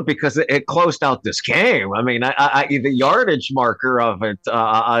special moment because it closed out this game. I mean, the yardage marker of it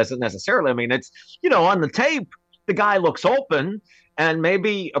isn't necessarily. I mean, it's, on the tape, the guy looks open and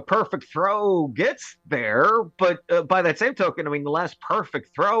maybe a perfect throw gets there. But by that same token, I mean, the last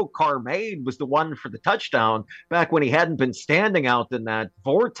perfect throw Carr made was the one for the touchdown back when he hadn't been standing out in that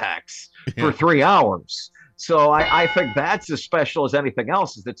vortex for 3 hours. So I think that's as special as anything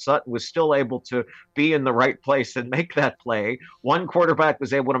else, is that Sutton was still able to be in the right place and make that play. One quarterback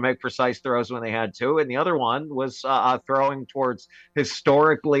was able to make precise throws when they had to, and the other one was throwing towards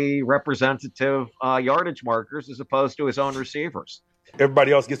historically representative yardage markers as opposed to his own receivers.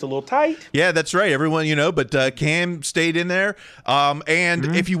 Everybody else gets a little tight. Yeah, that's right. Everyone, but Cam stayed in there.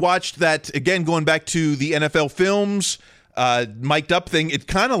 And if you watched that, again, going back to the NFL films, mic'd up thing, it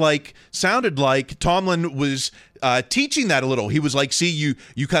kind of sounded like Tomlin was teaching that a little. He was like, see,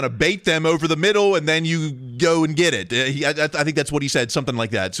 you kind of bait them over the middle and then you go and get it. I think that's what he said, something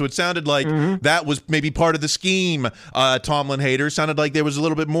like that. So it sounded like that was maybe part of the scheme. Tomlin haters sounded like there was a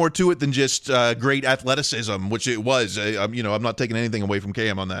little bit more to it than just great athleticism, which it was. I'm not taking anything away from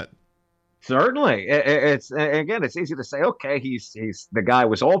Cam on that. Certainly. It's easy to say, okay, he's the guy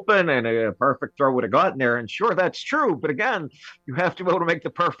was open and a perfect throw would have gotten there. And sure, that's true. But again, you have to be able to make the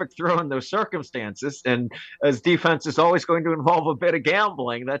perfect throw in those circumstances. And as defense is always going to involve a bit of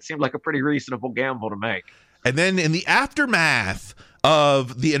gambling, that seemed like a pretty reasonable gamble to make. And then in the aftermath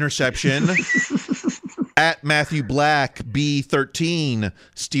of the interception, at Matthew Black, B13,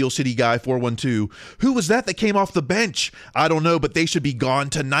 Steel City Guy 412. Who was that came off the bench? I don't know, but they should be gone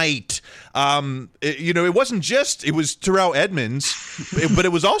tonight. It wasn't just, it was Terrell Edmonds, but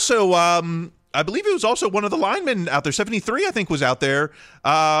it was also, I believe it was also one of the linemen out there. 73, I think, was out there.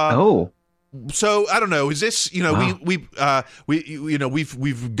 So I don't know. Is this wow. we've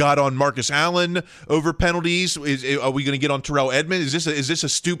got on Marcus Allen over penalties? Are we going to get on Terrell Edmonds? Is this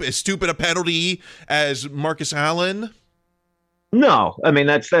as stupid a penalty as Marcus Allen? No, I mean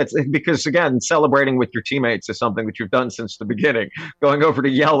that's because again, celebrating with your teammates is something that you've done since the beginning. Going over to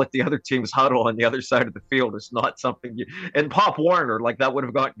yell at the other team's huddle on the other side of the field is not something and Pop Warner, that would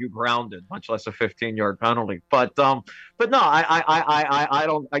have gotten you grounded, much less a 15-yard penalty. But no,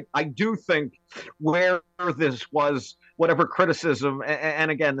 I do think where this was whatever criticism,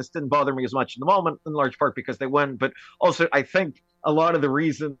 and again, this didn't bother me as much in the moment, in large part because they win, but also I think a lot of the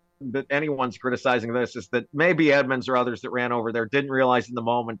reason that anyone's criticizing this is that maybe Edmonds or others that ran over there didn't realize in the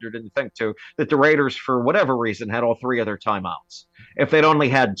moment or didn't think to that the Raiders, for whatever reason, had all three of their timeouts. If they'd only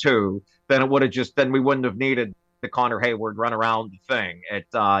had two, then we wouldn't have needed the Connor Hayward run around thing.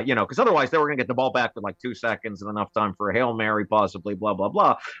 Because otherwise they were going to get the ball back with 2 seconds and enough time for a Hail Mary, possibly, blah, blah,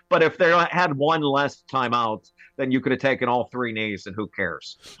 blah. But if they had one less timeout, then you could have taken all three knees, and who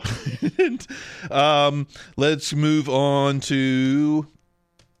cares? Let's move on to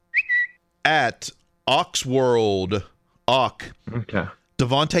at Oxworld. Okay.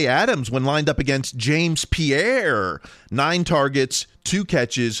 Devontae Adams, when lined up against James Pierre, 9 targets, 2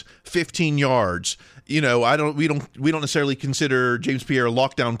 catches, 15 yards. We don't necessarily consider James Pierre a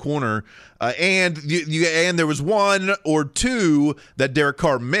lockdown corner, and there was 1 or 2 that Derek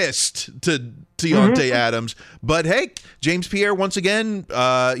Carr missed to Deontay Adams. But hey, James Pierre once again,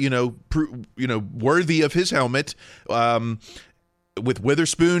 worthy of his helmet. With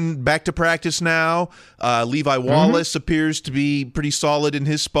Witherspoon back to practice now, Levi Wallace appears to be pretty solid in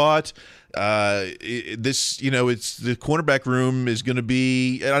his spot. It's the cornerback room is going to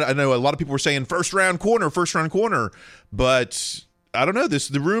be. I know a lot of people were saying first round corner, but I don't know.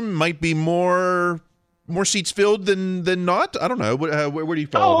 The room might be more seats filled than not. I don't know. Where do you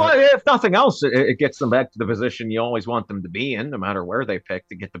fall? If nothing else, it gets them back to the position you always want them to be in, no matter where they pick,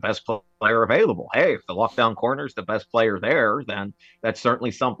 to get the best player available. Hey, if the lockdown corner is the best player there, then that's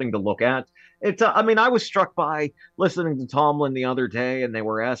certainly something to look at. I was struck by listening to Tomlin the other day, and they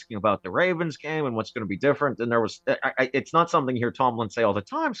were asking about the Ravens game and what's going to be different. And it's not something you hear Tomlin say all the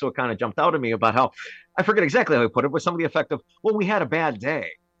time, so it kind of jumped out at me about how, I forget exactly how he put it, but some of the effect of, well, we had a bad day.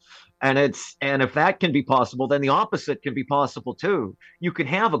 And if that can be possible, then the opposite can be possible too. You can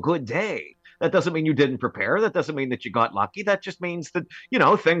have a good day. That doesn't mean you didn't prepare. That doesn't mean that you got lucky. That just means that,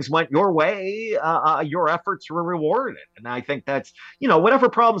 things went your way. Your efforts were rewarded. And I think that's, whatever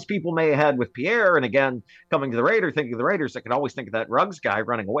problems people may have had with Pierre, and again, coming to the Raiders, thinking of the Raiders, I could always think of that Ruggs guy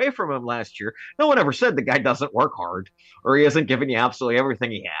running away from him last year. No one ever said the guy doesn't work hard or he isn't giving you absolutely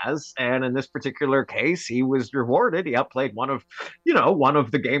everything he has. And in this particular case, he was rewarded. He outplayed one of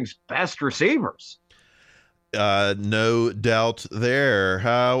the game's best receivers. No doubt there.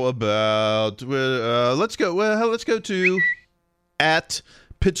 How about let's go to at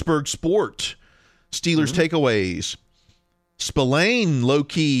Pittsburgh Sport. Steelers takeaways. Spillane,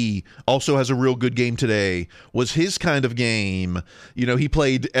 low-key, also has a real good game today. Was his kind of game. He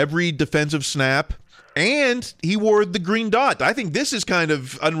played every defensive snap, and he wore the green dot. I think this is kind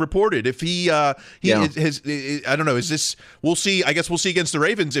of unreported. If he I don't know, is this, we'll see. I guess we'll see against the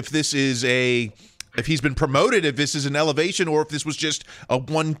Ravens if this is if he's been promoted, if this is an elevation, or if this was just a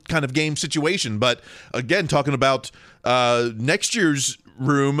one kind of game situation. But again, talking about next year's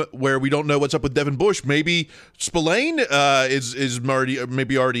room where we don't know what's up with Devin Bush, maybe Spillane is already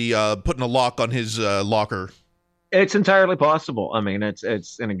putting a lock on his locker. It's entirely possible. I mean, and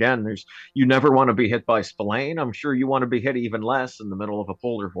again, you never want to be hit by Spillane. I'm sure you want to be hit even less in the middle of a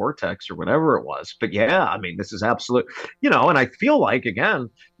polar vortex or whatever it was. But yeah, I mean, this is absolute, and I feel like, again,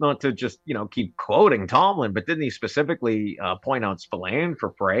 not to just, keep quoting Tomlin, but didn't he specifically point out Spillane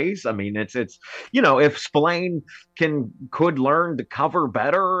for praise? I mean, it's, if Spillane could learn to cover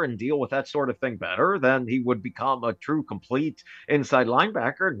better and deal with that sort of thing better, then he would become a true, complete inside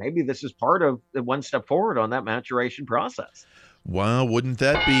linebacker. And maybe this is part of the one step forward on that maturation process. Wow, wouldn't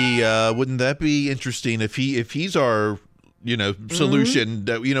that be interesting if he's our solution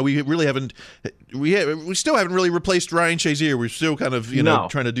that we really haven't we still haven't really replaced Ryan Shazier. We're still kind of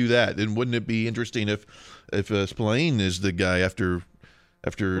trying to do that. And wouldn't it be interesting if Spillane is the guy after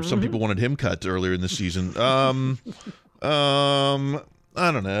some people wanted him cut earlier in the season? I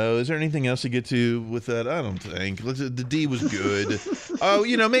don't know. Is there anything else to get to with that? I don't think. The D was good. Oh,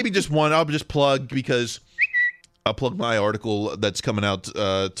 maybe just one. I'll just plug because I'll plug my article that's coming out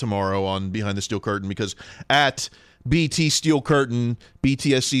tomorrow on Behind the Steel Curtain, because at BT Steel Curtain,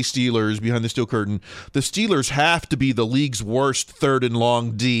 BTSC Steelers, Behind the Steel Curtain, the Steelers have to be the league's worst third and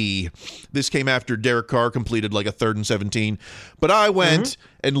long D. This came after Derek Carr completed like a 3rd and 17. But I went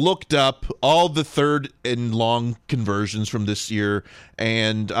and looked up all the third and long conversions from this year,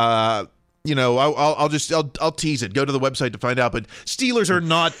 and I'll tease it. Go to the website to find out. But Steelers are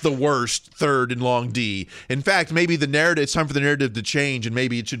not the worst third and long D. In fact, maybe it's time for the narrative to change, and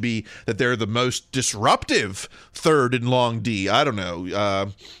maybe it should be that they're the most disruptive third and long D. I don't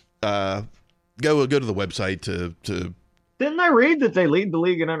know. Go to the website to. Didn't I read that they lead the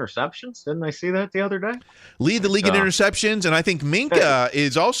league in interceptions? Didn't I see that the other day? Lead the league in interceptions, and I think Minka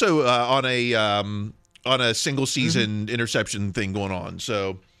is also on a single season interception thing going on.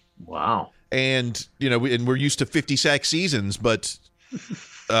 So. Wow. And, and we're used to 50-sack seasons, but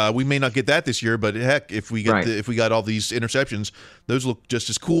we may not get that this year. But heck, if we got all these interceptions, those look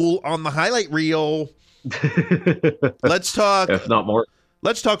just as cool on the highlight reel. Let's talk. If not more.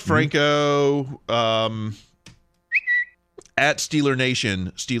 Let's talk Franco at Steeler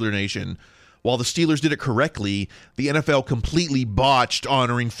Nation. While the Steelers did it correctly, the NFL completely botched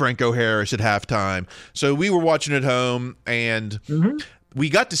honoring Franco Harris at halftime. So we were watching at home, and we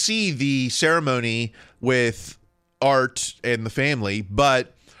got to see the ceremony with Art and the family,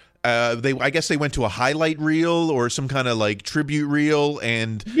 but I guess they went to a highlight reel or some kind of like tribute reel,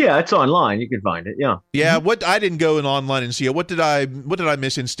 and yeah, it's online. You can find it. Yeah. What I didn't go online and see it. What did I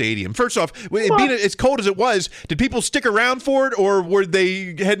miss in stadium? First off, being as cold as it was, did people stick around for it, or were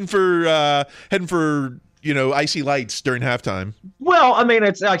they heading for icy lights during halftime? Well, I mean,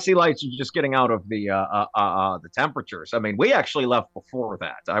 it's icy lights. You're just getting out of the temperatures. I mean, we actually left before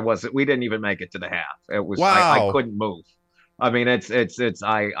that. We didn't even make it to the half. It was, wow. I couldn't move. I mean,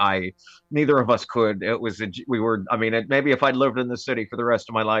 neither of us could. Maybe if I'd lived in the city for the rest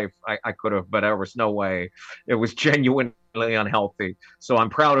of my life, I could have, but there was no way. It was genuinely unhealthy. So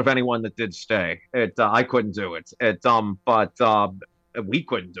I'm proud of anyone that did stay. I couldn't do it. We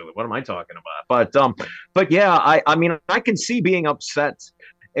couldn't do it. What am I talking about? But yeah, I mean, I can see being upset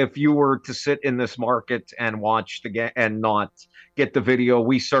if you were to sit in this market and watch the game and not get the video.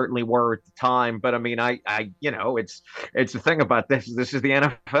 We certainly were at the time, but I mean, it's the thing about this. This is the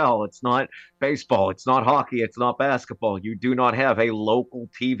NFL. It's not baseball. It's not hockey. It's not basketball. You do not have a local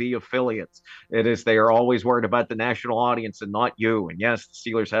TV affiliate. They are always worried about the national audience and not you. And yes,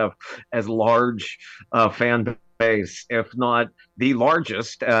 the Steelers have as large fan base, if not the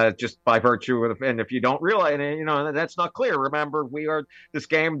largest, just by virtue of, and if you don't realize, that's not clear. Remember, this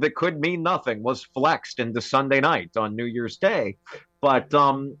game that could mean nothing was flexed into Sunday night on New Year's Day. But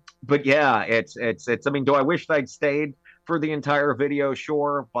yeah, it's, I mean, do I wish I'd stayed for the entire video?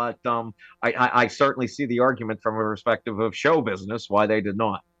 Sure. But I certainly see the argument from a perspective of show business, why they did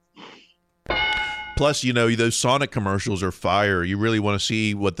not. Plus, those Sonic commercials are fire. You really want to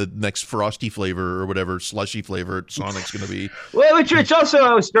see what the next Frosty flavor or whatever slushy flavor Sonic's going to be. Well, which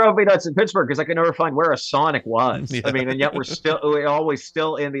also drove me nuts in Pittsburgh because I could never find where a Sonic was. Yeah. I mean, and yet we're always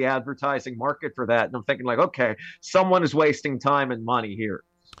still in the advertising market for that. And I'm thinking okay, someone is wasting time and money here.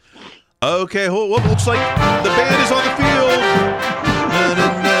 Okay, well, looks like the band is on the field. Na,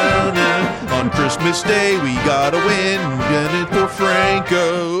 na, na, na. On Christmas Day, we got to win for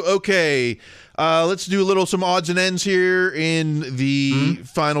Franco. Okay. Let's do some odds and ends here in the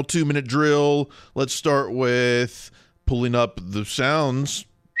final 2-minute drill. Let's start with pulling up the sounds,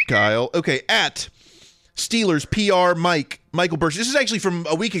 Kyle. Okay, at Steelers PR Mike Michael Bursch. This is actually from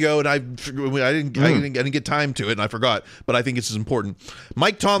a week ago, and I didn't get time to it, and I forgot. But I think this is important.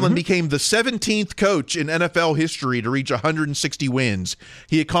 Mike Tomlin became the 17th coach in NFL history to reach 160 wins.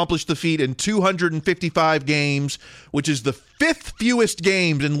 He accomplished the feat in 255 games, which is the 5th fewest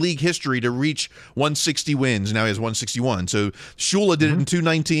games in league history to reach 160 wins. Now he has 161. So Shula did it in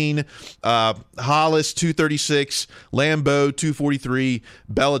 219, Hollis 236, Lambeau 243,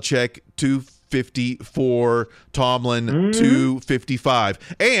 Belichick 254, Tomlin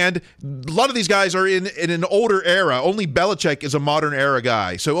 255. And a lot of these guys are in an older era. Only Belichick is a modern era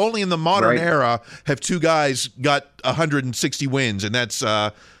guy. So only in the modern era have two guys got 160 wins, and that's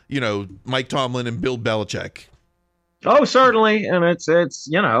Mike Tomlin and Bill Belichick. Oh, certainly, and it's it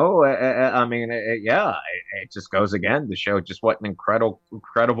just goes again to show just what an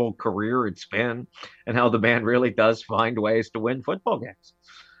incredible career it's been, and how the man really does find ways to win football games.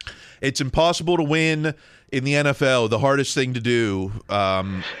 It's impossible to win in the NFL. The hardest thing to do,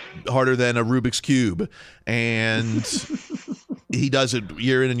 harder than a Rubik's Cube, and he does it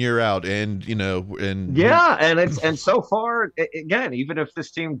year in and year out. And and so far, again, even if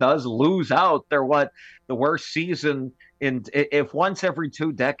this team does lose out, they're the worst season. If once every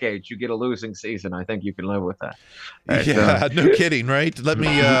 2 decades you get a losing season, I think you can live with that. No kidding, right? Let me.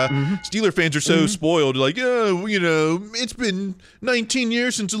 Steeler fans are so spoiled. Like, it's been 19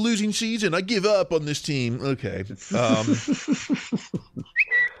 years since a losing season. I give up on this team. Okay.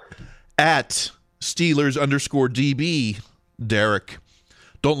 At Steelers_DB, Derek.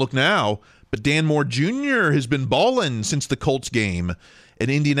 Don't look now, but Dan Moore Jr. has been balling since the Colts game. In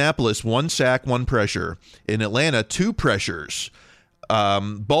Indianapolis, 1 sack, 1 pressure. In Atlanta, 2 pressures.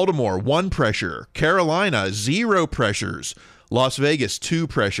 Baltimore, 1 pressure. Carolina, 0 pressures. Las Vegas, 2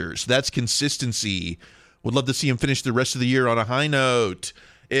 pressures. That's consistency. Would love to see him finish the rest of the year on a high note.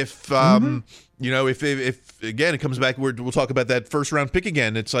 If again it comes back, we'll talk about that first round pick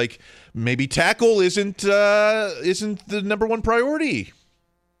again. It's like maybe tackle isn't the number 1 priority.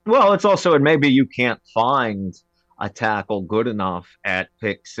 Well, it's also, and maybe you can't find a tackle good enough at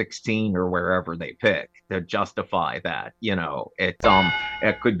pick 16 or wherever they pick to justify that.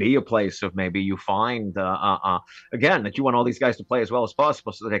 It could be a place of maybe you find again that you want all these guys to play as well as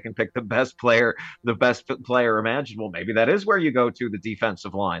possible so they can pick the best player imaginable. Maybe that is where you go to the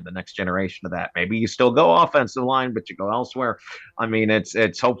defensive line, the next generation of that. Maybe you still go offensive line, but you go elsewhere. I mean,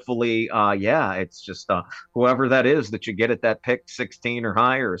 it's hopefully it's just whoever that is that you get at that pick 16 or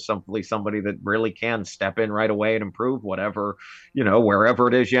higher is somebody that really can step in right away and improve whatever, wherever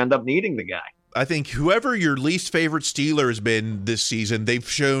it is you end up needing the guy. I think whoever your least favorite Steeler has been this season, they've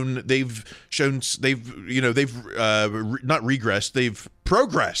not regressed, they've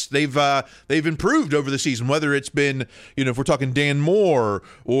progressed, they've improved over the season. Whether it's been, if we're talking Dan Moore,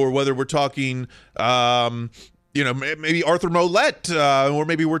 or whether we're talking, maybe Arthur Mollett, or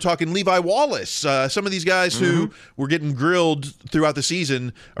maybe we're talking Levi Wallace. Some of these guys who were getting grilled throughout the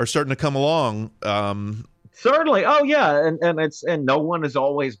season are starting to come along. Certainly. Oh yeah. And no one is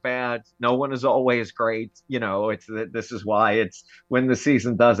always bad. No one is always great. This is why it's when the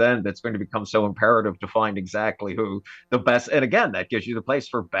season does end, it's going to become so imperative to find exactly who the best. And again, that gives you the place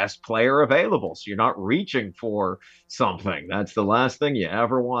for best player available. So you're not reaching for something. That's the last thing you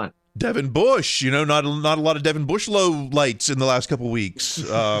ever want. Devin Bush, not a lot of Devin Bush low lights in the last couple of weeks.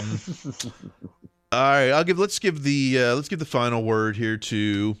 All right, let's give the final word here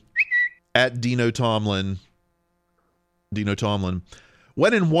to at Dino Tomlin. Dino Tomlin.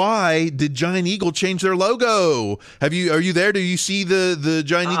 When and why did Giant Eagle change their logo? Are you there? Do you see the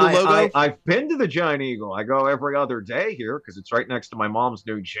Giant Eagle logo? I've been to the Giant Eagle. I go every other day here because it's right next to my mom's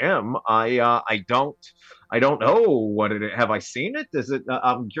new gym. I don't know what it is. Have I seen it? Is it?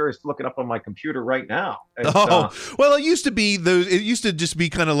 I'm curious to look it up on my computer right now. Well, it used to be those. It used to just be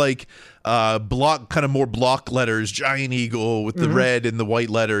kind of like more block letters, Giant Eagle with the red and the white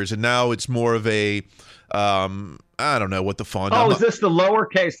letters, and now it's more of a. I don't know what the font. Oh, is this the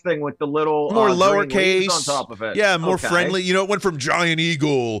lowercase thing with the little more lowercase on top of it? Yeah, more friendly. It went from Giant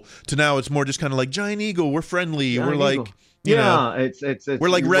Eagle to now it's more just kind of like Giant Eagle. We're friendly. We're like. It's we're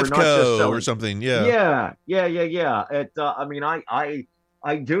like Revco or something. Yeah.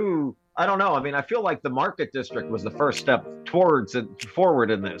 I do. I don't know. I mean, I feel like the Market District was the first step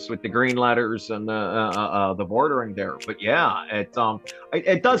forward in this with the green letters and the bordering there. But yeah,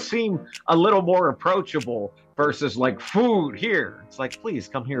 it does seem a little more approachable versus like food here. It's like, please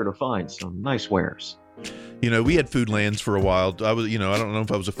come here to find some nice wares. We had Foodlands for a while. I was, I don't know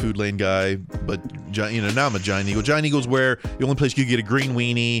if I was a Foodland guy, but now I'm a Giant Eagle. Giant Eagle's where the only place you could get a green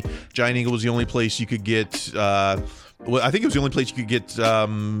weenie. Giant Eagle was the only place you could get Well, I think it was the only place you could get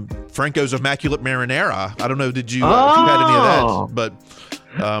Franco's Immaculate Marinara. I don't know, if you had any of that, but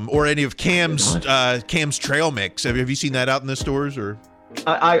or any of Cam's trail mix. Have you seen that out in the stores or?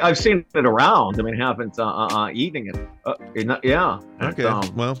 I've seen it around. I mean, haven't eating it. Yeah. Okay.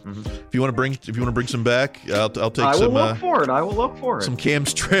 If you want to bring some back, I'll take some. I will look for it. I will look for it. Some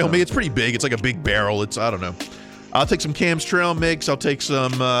Cam's trail mix. It's pretty big. It's like a big barrel. I don't know. I'll take some Cam's trail mix. I'll take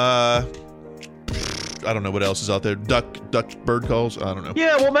some. I don't know what else is out there. Duck bird calls. I don't know.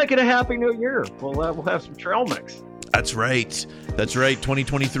 Yeah, we'll make it a Happy New Year. We'll have some trail mix. That's right.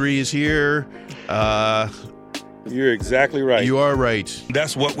 2023 is here. You're exactly right. You are right.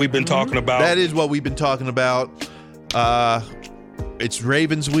 That's what we've been talking about. That is what we've been talking about. It's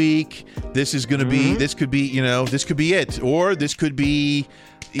Ravens week. This is going to be. This could be. This could be it, or this could be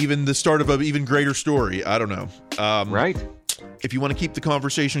even the start of an even greater story. I don't know. Right. If you want to keep the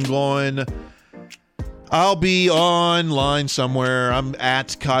conversation going, I'll be online somewhere. I'm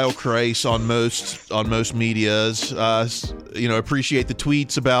at Kyle Kreis on most medias. Appreciate the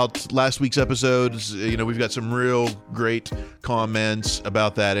tweets about last week's episodes. We've got some real great comments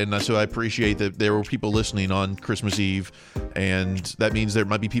about that, and so I appreciate that there were people listening on Christmas Eve, and that means there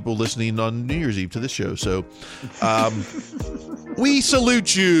might be people listening on New Year's Eve to this show. So, we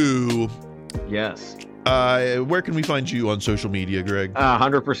salute you. Yes. Where can we find you on social media, Greg?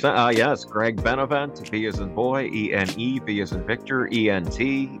 100%. Yes, Greg Benevent. B as in boy, E-N-E, V as in Victor,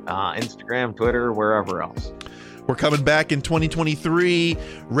 E-N-T. Instagram, Twitter, wherever else. We're coming back in 2023,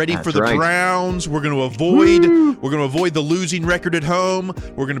 ready That's for the right. Browns. We're going to avoid the losing record at home.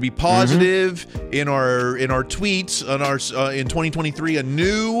 We're going to be positive in our tweets on our in 2023. A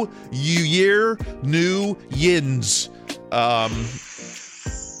new year, new Yinz.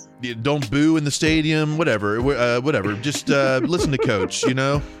 Don't boo in the stadium, whatever. Just listen to Coach,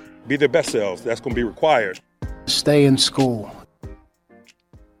 Be their best selves. That's going to be required. Stay in school.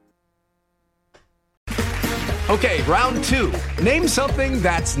 Okay, round 2. Name something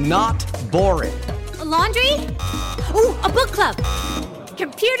that's not boring. A laundry? Ooh, a book club.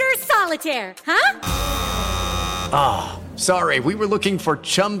 Computer solitaire, huh? Ah, sorry, we were looking for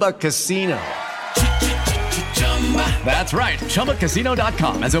Chumba Casino. That's right.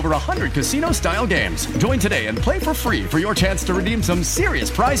 ChumbaCasino.com has over 100 casino-style games. Join today and play for free for your chance to redeem some serious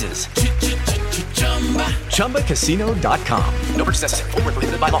prizes. ChumbaCasino.com. No purchase necessary. Void where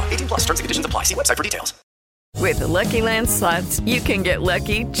prohibited by law. 18+ terms and conditions apply. See website for details. With the Lucky Land Slots, you can get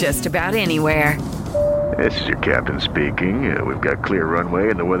lucky just about anywhere. This is your captain speaking. We've got clear runway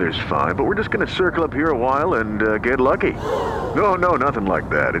and the weather's fine, but we're just going to circle up here a while and get lucky. No, nothing like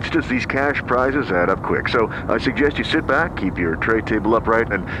that. It's just these cash prizes add up quick. So I suggest you sit back, keep your tray table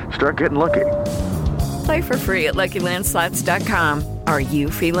upright, and start getting lucky. Play for free at LuckyLandSlots.com. Are you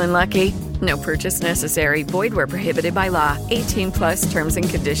feeling lucky? No purchase necessary. Void where prohibited by law. 18+ terms and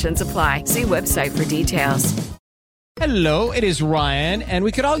conditions apply. See website for details. Hello, it is Ryan, and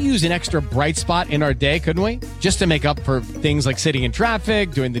we could all use an extra bright spot in our day, couldn't we? Just to make up for things like sitting in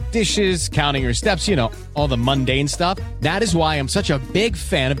traffic, doing the dishes, counting your steps, all the mundane stuff. That is why I'm such a big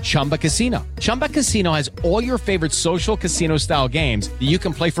fan of Chumba Casino. Chumba Casino has all your favorite social casino-style games that you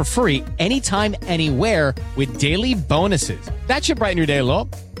can play for free anytime, anywhere with daily bonuses. That should brighten your day a little.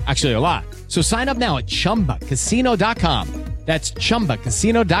 Actually, a lot. So sign up now at ChumbaCasino.com. That's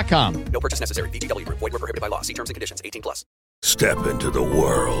ChumbaCasino.com. No purchase necessary. VGW Group. Void where prohibited by law. See terms and conditions. 18+. Step into the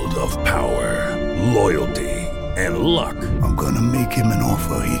world of power, loyalty, and luck. I'm going to make him an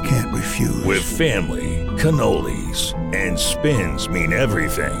offer he can't refuse. With family, cannolis, and spins mean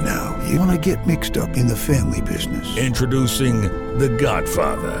everything. Now, you want to get mixed up in the family business. Introducing The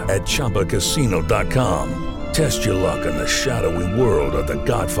Godfather at ChumbaCasino.com. Test your luck in the shadowy world of The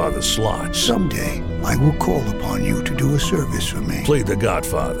Godfather slot. Someday, I will call upon you to do a service for me. Play The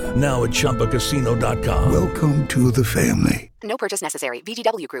Godfather, now at ChumbaCasino.com. Welcome to the family. No purchase necessary.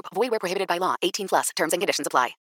 VGW Group. Void where prohibited by law. 18+. Terms and conditions apply.